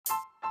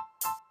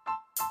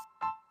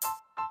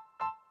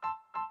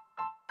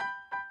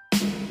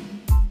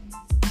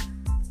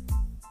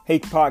Hey,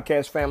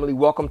 podcast family,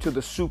 welcome to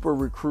the Super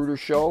Recruiter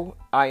Show.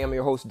 I am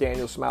your host,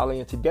 Daniel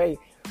Smiley, and today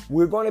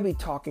we're going to be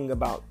talking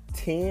about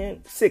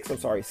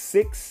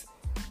six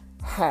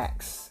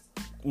hacks,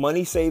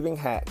 money-saving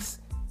hacks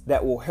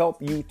that will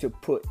help you to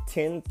put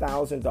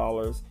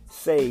 $10,000,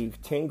 save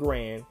 10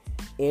 grand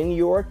in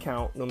your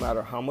account, no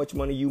matter how much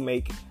money you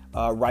make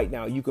right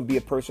now. You can be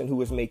a person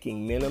who is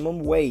making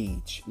minimum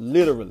wage,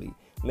 literally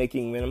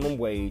making minimum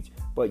wage,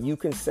 but you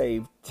can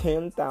save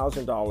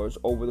 $10,000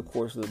 over the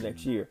course of the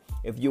next year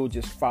if you'll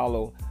just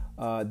follow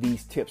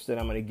these tips that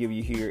I'm going to give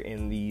you here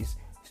in these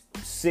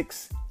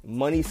 6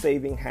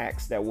 money-saving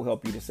hacks that will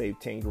help you to save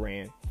 10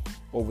 grand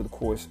over the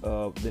course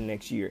of the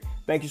next year.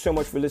 Thank you so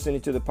much for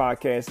listening to the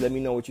podcast. Let me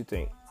know what you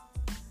think.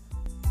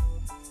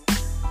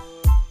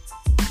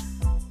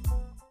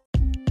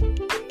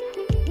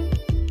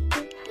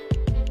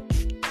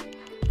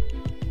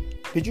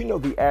 Did you know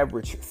the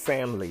average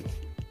family,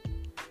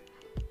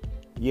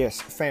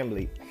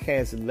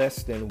 has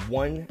less than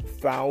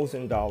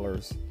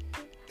 $1,000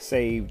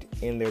 saved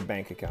in their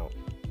bank account?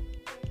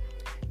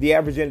 The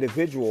average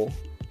individual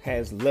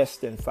has less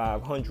than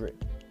 $500.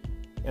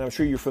 And I'm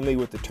sure you're familiar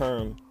with the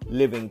term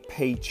living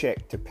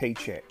paycheck to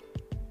paycheck.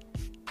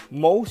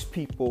 Most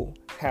people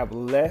have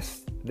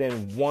less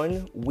than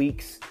 1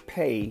 week's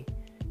pay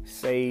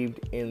saved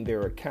in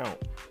their account.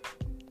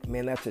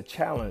 Man, that's a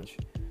challenge.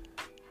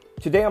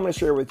 Today, I'm going to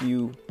share with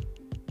you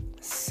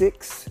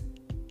 6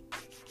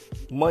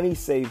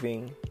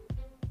 money-saving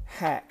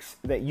hacks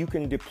that you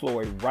can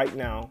deploy right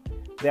now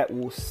that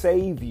will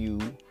save you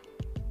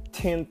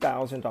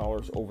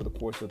 $10,000 over the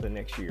course of the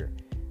next year.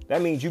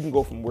 That means you can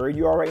go from where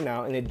you are right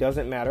now, and it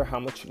doesn't matter how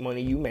much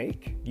money you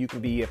make. You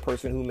can be a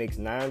person who makes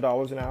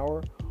 $9 an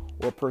hour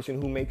or a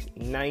person who makes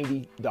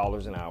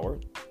 $90 an hour.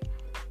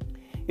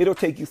 It'll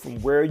take you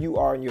from where you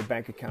are in your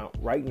bank account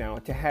right now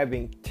to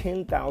having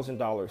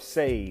 $10,000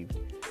 saved.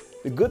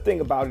 The good thing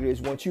about it is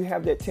once you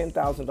have that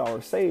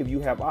 $10,000 saved,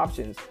 you have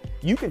options.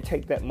 You can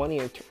take that money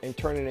and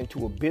turn it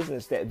into a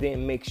business that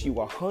then makes you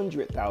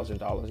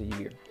 $100,000 a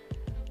year.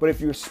 But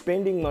if you're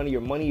spending money,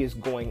 your money is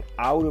going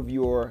out of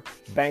your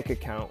bank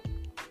account,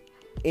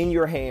 in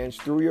your hands,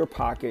 through your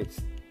pockets,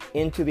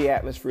 into the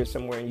atmosphere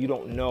somewhere, and you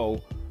don't know,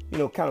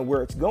 kind of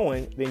where it's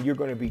going, then you're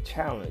going to be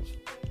challenged.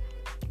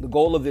 The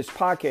goal of this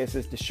podcast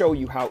is to show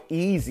you how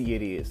easy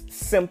it is,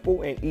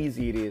 simple and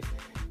easy it is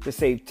to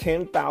save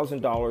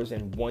 $10,000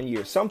 in 1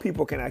 year. Some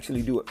people can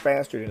actually do it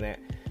faster than that,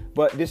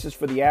 but this is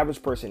for the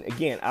average person.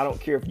 Again, I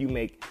don't care if you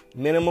make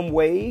minimum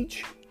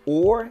wage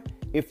or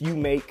if you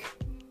make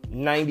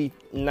 $90,000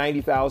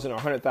 or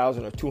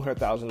 $100,000 or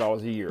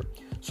 $200,000 a year.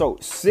 So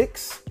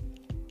 6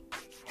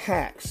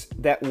 hacks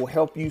that will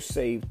help you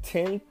save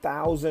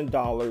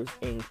 $10,000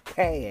 in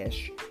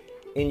cash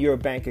in your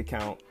bank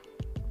account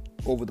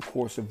over the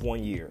course of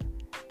 1 year.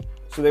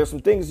 So there's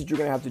some things that you're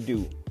going to have to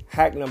do.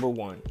 Hack number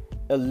 1,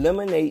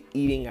 eliminate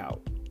eating out.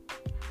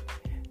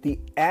 The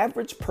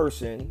average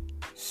person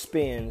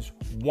spends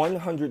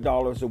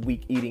 $100 a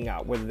week eating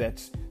out, whether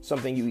that's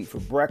something you eat for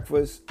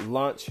breakfast,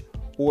 lunch,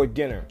 or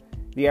dinner.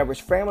 The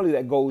average family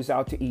that goes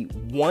out to eat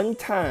one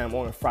time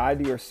on a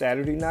Friday or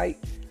Saturday night,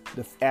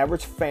 the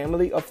average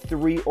family of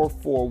 3 or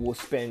 4 will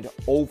spend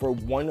over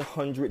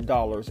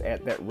 $100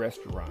 at that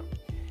restaurant.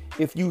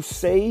 If you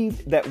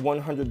saved that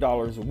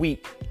 $100 a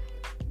week,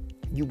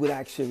 you would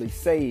actually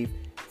save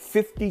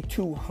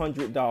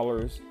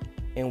 $5,200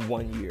 in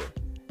 1 year.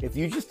 If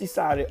you just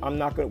decided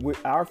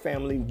our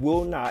family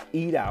will not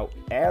eat out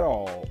at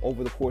all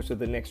over the course of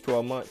the next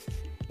 12 months,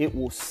 it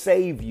will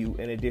save you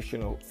an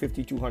additional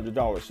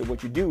 $5,200. So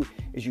what you do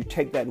is you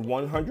take that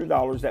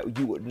 $100 that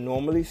you would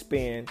normally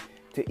spend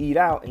to eat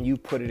out and you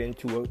put it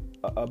into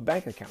a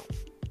bank account.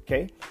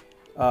 Okay.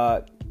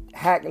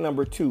 Hack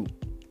number 2,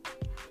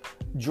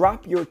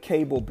 drop your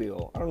cable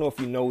bill. I don't know if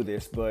you know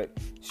this, but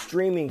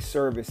streaming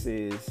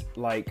services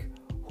like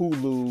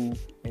Hulu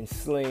and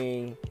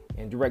Sling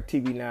and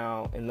DirecTV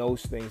Now and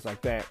those things like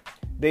that,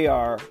 they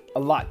are a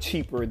lot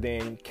cheaper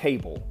than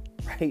cable,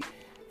 right?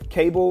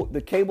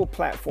 The cable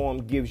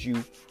platform gives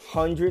you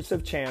hundreds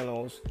of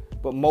channels,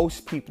 but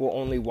most people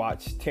only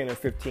watch 10 or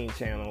 15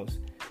 channels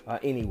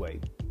anyway.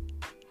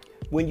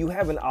 When you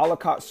have an a la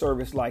carte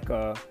service like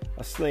a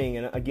Sling,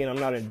 and again, I'm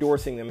not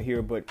endorsing them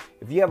here, but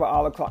if you have an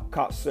a la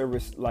carte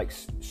service like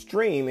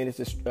Stream, and it's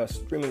a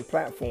streaming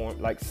platform,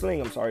 like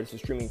Sling, it's a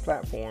streaming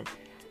platform,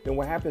 then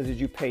what happens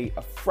is you pay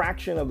a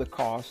fraction of the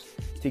cost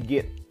to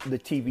get the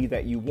TV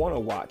that you want to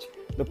watch.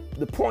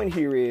 The point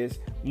here is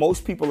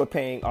most people are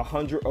paying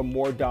 $100 or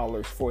more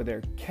for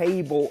their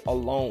cable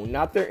alone,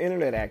 not their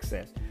internet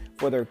access,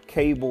 for their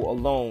cable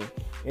alone.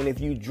 And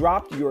if you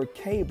dropped your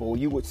cable,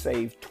 you would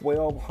save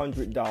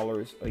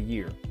 $1,200 a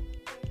year.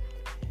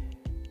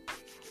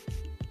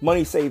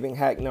 Money saving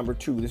hack number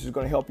 2. This is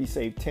going to help you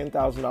save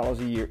 $10,000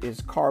 a year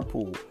is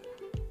carpool.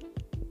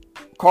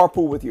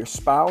 Carpool with your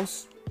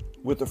spouse,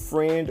 with a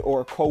friend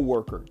or a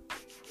coworker.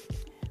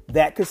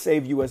 That could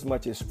save you as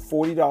much as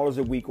 $40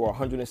 a week or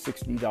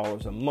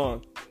 $160 a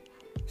month,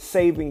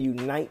 saving you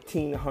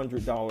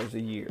 $1,900 a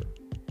year.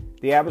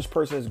 The average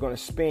person is going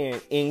to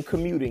spend in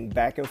commuting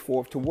back and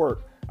forth to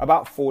work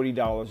about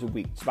 $40 a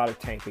week. It's about a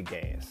tank of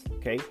gas,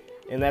 okay?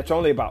 And that's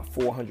only about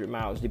 400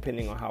 miles,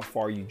 depending on how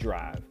far you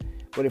drive.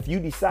 But if you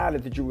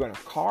decided that you were going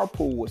to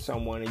carpool with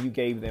someone and you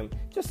gave them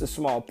just a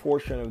small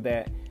portion of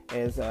that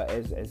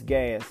as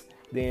gas,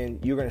 then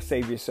you're going to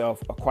save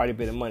yourself quite a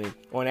bit of money.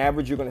 On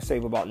average, you're going to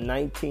save about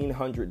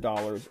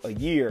 $1,900 a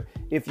year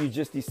if you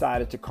just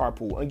decided to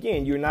carpool.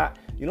 Again, you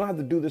don't have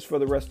to do this for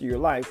the rest of your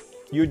life.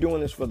 You're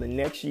doing this for the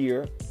next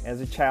year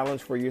as a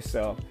challenge for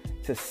yourself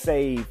to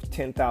save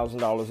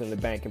 $10,000 in the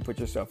bank and put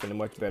yourself in a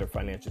much better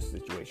financial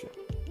situation.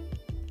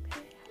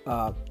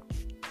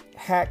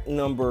 Hack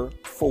number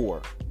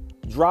 4,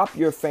 drop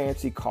your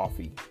fancy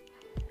coffee.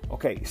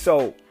 Okay,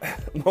 so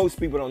most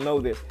people don't know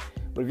this,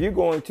 but if you're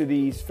going to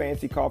these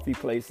fancy coffee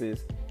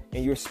places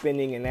and you're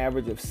spending an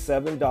average of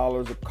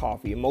 $7 of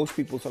coffee, and most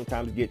people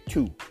sometimes get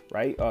 2,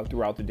 right,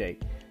 throughout the day.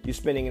 You're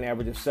spending an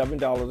average of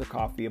 $7 of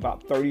coffee,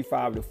 about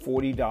 $35 to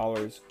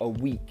 $40 a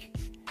week.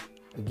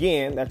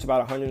 Again, that's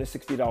about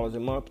 $160 a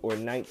month or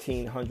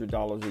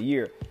 $1,900 a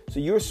year. So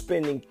you're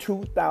spending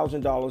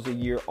 $2,000 a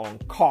year on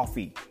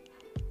coffee.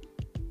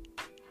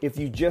 If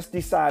you just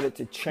decided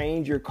to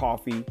change your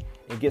coffee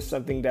and get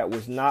something that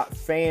was not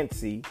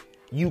fancy,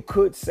 you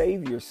could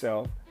save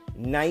yourself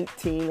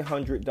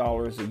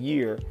 $1,900 a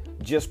year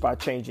just by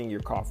changing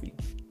your coffee.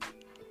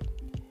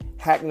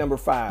 Hack number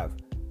 5,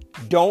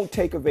 don't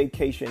take a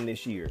vacation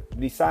this year.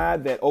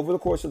 Decide that over the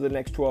course of the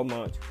next 12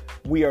 months,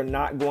 we are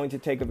not going to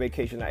take a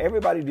vacation. Now,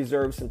 everybody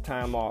deserves some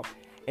time off.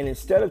 And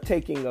instead of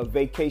taking a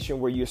vacation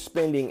where you're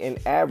spending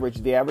the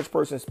average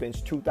person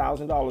spends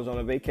 $2,000 on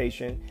a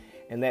vacation,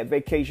 and that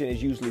vacation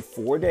is usually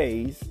 4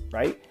 days,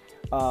 right?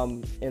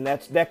 And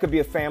that could be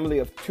a family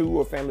of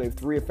 2, a family of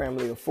 3, a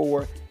family of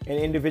 4. An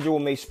individual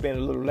may spend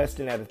a little less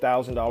than that,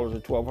 $1,000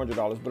 or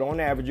 $1,200, but on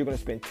average, you're going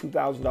to spend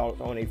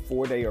 $2,000 on a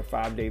 4-day or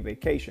 5-day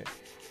vacation.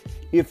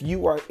 If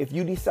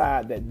you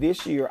decide that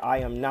this year I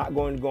am not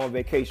going to go on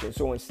vacation,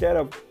 so instead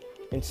of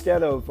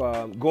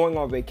going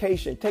on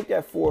vacation, take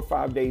that 4 or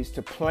 5 days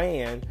to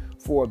plan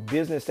for a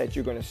business that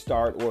you're going to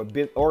start,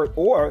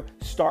 or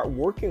start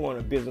working on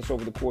a business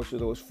over the course of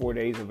those 4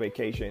 days of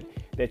vacation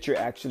that you're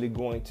actually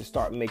going to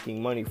start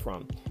making money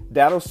from.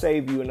 That'll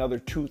save you another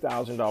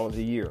 $2,000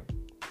 a year.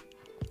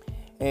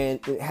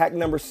 And hack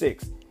number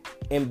 6,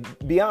 and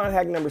beyond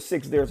hack number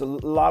 6, there's a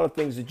lot of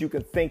things that you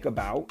can think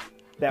about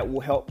that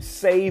will help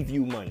save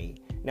you money.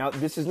 Now,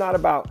 this is not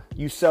about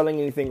you selling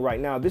anything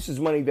right now. This is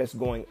money that's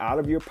going out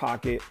of your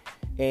pocket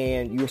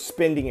and you're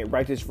spending it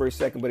right this very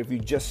second. But if you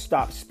just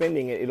stop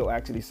spending it, it'll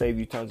actually save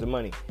you tons of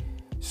money.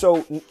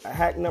 So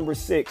hack number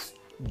 6,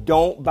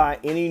 don't buy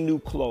any new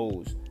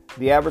clothes.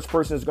 The average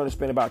person is going to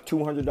spend about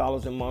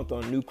 $200 a month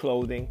on new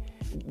clothing,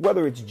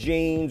 whether it's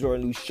jeans or a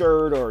new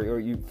shirt, or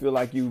you feel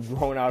like you've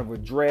grown out of a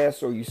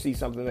dress, or you see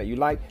something that you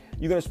like.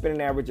 You're going to spend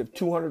an average of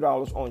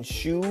 $200 on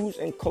shoes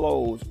and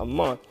clothes a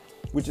month,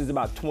 which is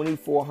about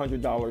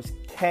 $2,400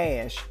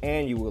 cash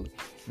annually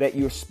that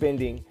you're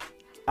spending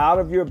out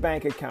of your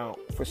bank account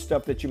for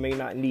stuff that you may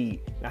not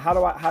need. Now,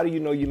 how do you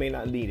know you may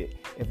not need it?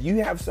 If you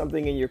have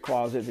something in your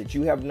closet that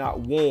you have not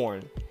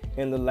worn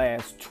in the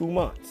last 2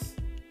 months,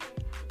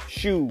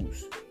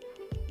 shoes,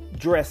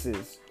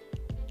 dresses,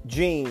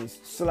 jeans,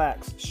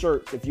 slacks,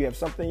 shirts, if you have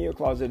something in your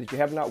closet that you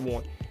have not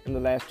worn in the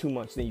last 2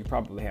 months, then you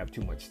probably have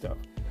too much stuff.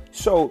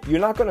 So you're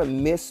not going to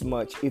miss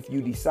much if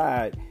you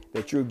decide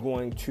that you're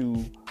going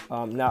to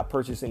not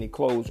purchase any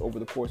clothes over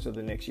the course of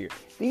the next year.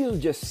 These are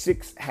just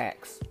 6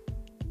 hacks,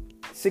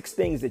 6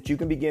 things that you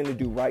can begin to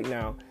do right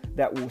now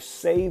that will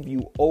save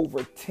you over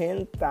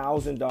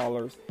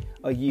 $10,000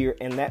 a year,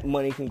 and that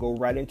money can go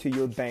right into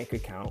your bank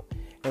account.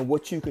 And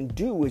what you can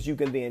do is you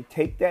can then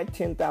take that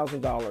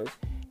 $10,000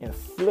 and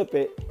flip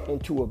it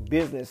into a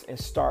business and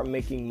start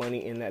making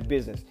money in that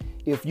business.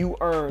 If you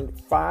earn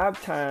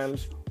 5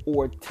 times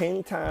or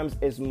 10 times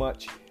as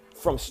much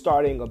from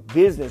starting a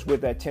business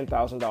with that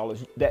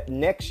 $10,000, that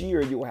next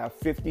year you will have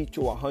 $50,000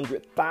 to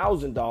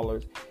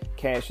 $100,000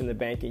 cash in the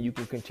bank, and you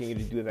can continue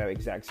to do that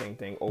exact same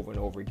thing over and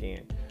over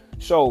again.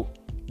 So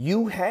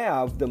you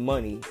have the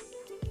money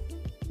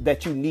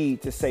that you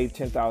need to save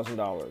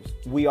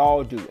 $10,000. We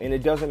all do. And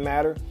it doesn't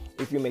matter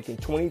if you're making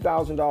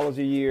 $20,000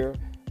 a year,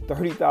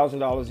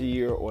 $30,000 a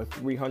year, or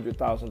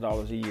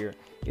 $300,000 a year.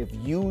 If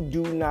you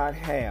do not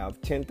have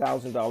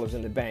 $10,000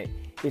 in the bank,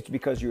 it's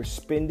because you're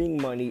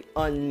spending money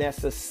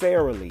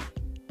unnecessarily.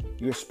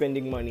 You're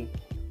spending money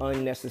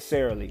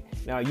unnecessarily.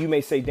 Now, you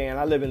may say, Dan,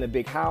 I live in a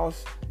big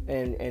house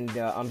and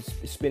I'm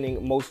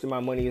spending, most of my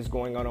money is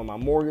going on my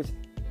mortgage.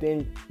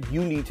 Then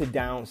you need to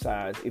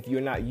downsize. If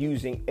you're not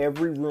using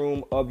every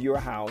room of your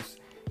house,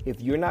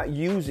 if you're not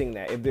using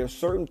that, if there's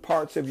certain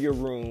parts of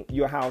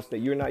your house that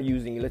you're not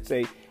using, let's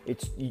say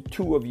it's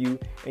 2 of you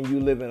and you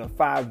live in a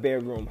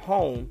 5-bedroom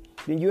home,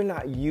 then you're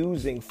not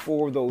using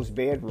 4 of those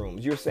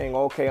bedrooms. You're saying,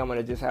 okay, I'm going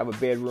to just have a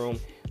bedroom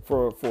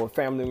for a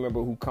family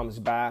member who comes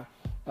by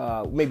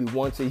maybe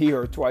once a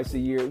year or twice a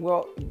year.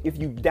 Well,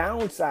 if you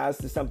downsize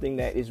to something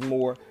that is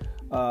more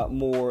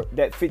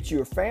that fits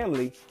your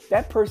family,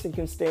 that person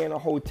can stay in a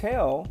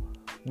hotel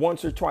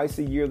once or twice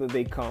a year that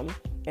they come,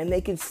 and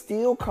they can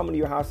still come to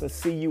your house and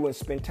see you and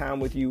spend time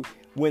with you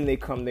when they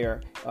come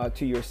there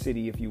to your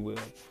city, if you will.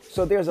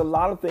 So there's a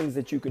lot of things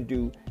that you can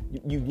do.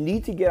 You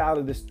need to get out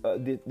of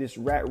this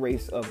rat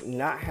race of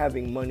not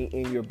having money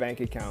in your bank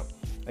account.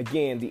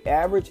 Again, the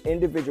average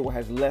individual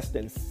has less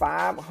than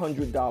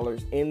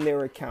 $500 in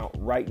their account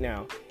right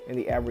now, and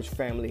the average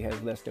family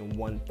has less than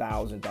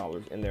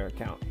 $1,000 in their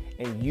account.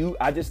 And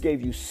I just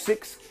gave you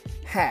 6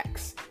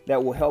 hacks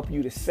that will help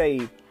you to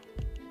save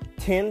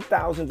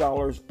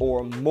 $10,000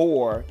 or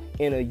more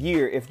in a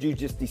year if you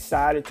just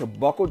decided to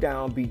buckle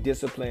down, be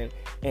disciplined,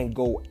 and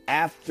go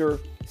after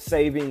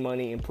saving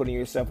money and putting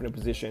yourself in a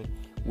position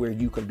where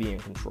you can be in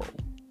control.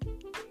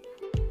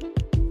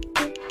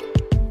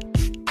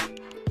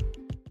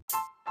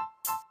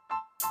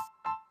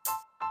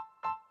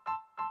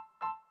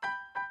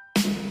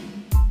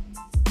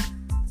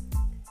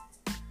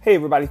 Hey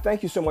everybody,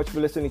 thank you so much for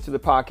listening to the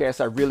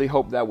podcast. I really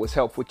hope that was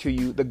helpful to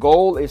you. The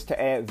goal is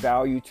to add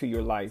value to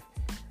your life.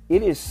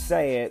 It is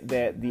sad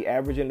that the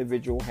average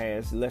individual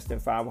has less than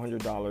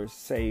 $500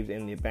 saved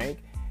in the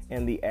bank,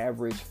 and the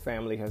average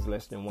family has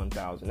less than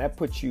 $1,000. That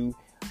puts you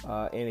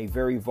in a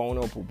very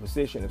vulnerable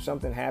position. If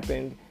something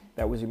happened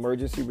that was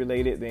emergency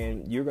related,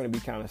 then you're going to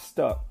be kind of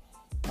stuck.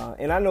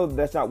 And I know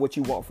that's not what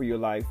you want for your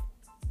life.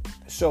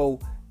 So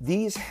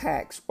these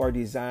hacks are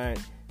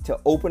designed to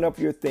open up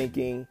your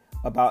thinking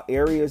about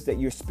areas that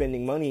you're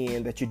spending money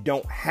in that you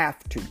don't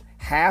have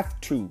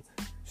to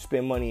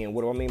spend money in.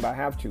 What do I mean by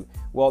have to?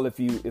 Well, if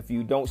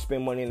you don't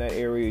spend money in that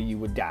area, you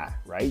would die,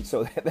 right?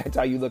 So that's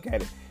how you look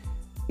at it.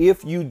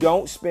 If you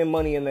don't spend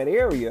money in that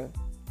area,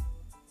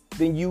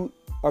 then you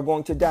are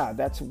going to die.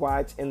 That's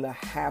why it's in the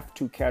have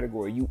to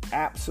category. You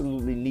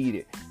absolutely need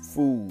it.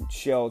 Food,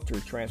 shelter,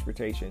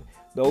 transportation,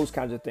 those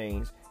kinds of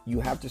things you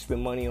have to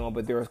spend money on,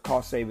 but there are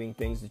cost saving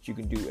things that you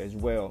can do as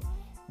well.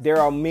 There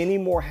are many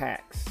more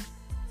hacks.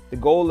 The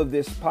goal of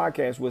this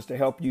podcast was to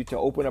help you to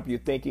open up your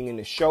thinking and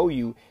to show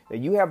you that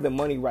you have the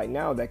money right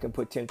now that can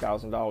put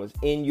 $10,000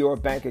 in your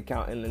bank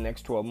account in the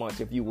next 12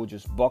 months if you will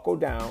just buckle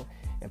down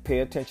and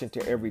pay attention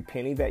to every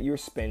penny that you're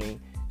spending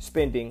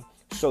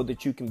so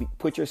that you can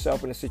put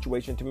yourself in a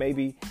situation to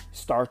maybe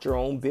start your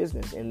own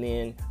business and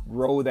then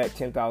grow that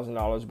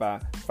 $10,000 by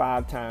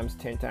 5 times,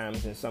 10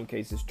 times, in some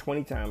cases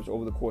 20 times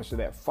over the course of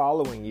that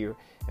following year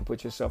and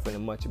put yourself in a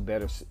much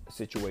better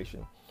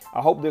situation. I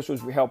hope this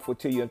was helpful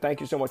to you, and thank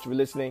you so much for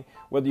listening.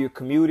 Whether you're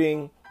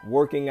commuting,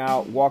 working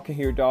out, walking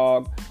your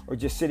dog, or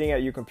just sitting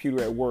at your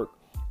computer at work,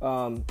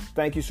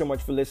 thank you so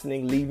much for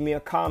listening. Leave me a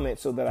comment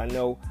so that I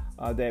know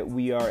that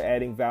we are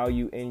adding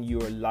value in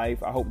your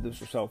life. I hope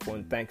this was helpful,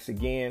 and thanks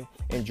again.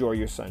 Enjoy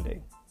your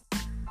Sunday.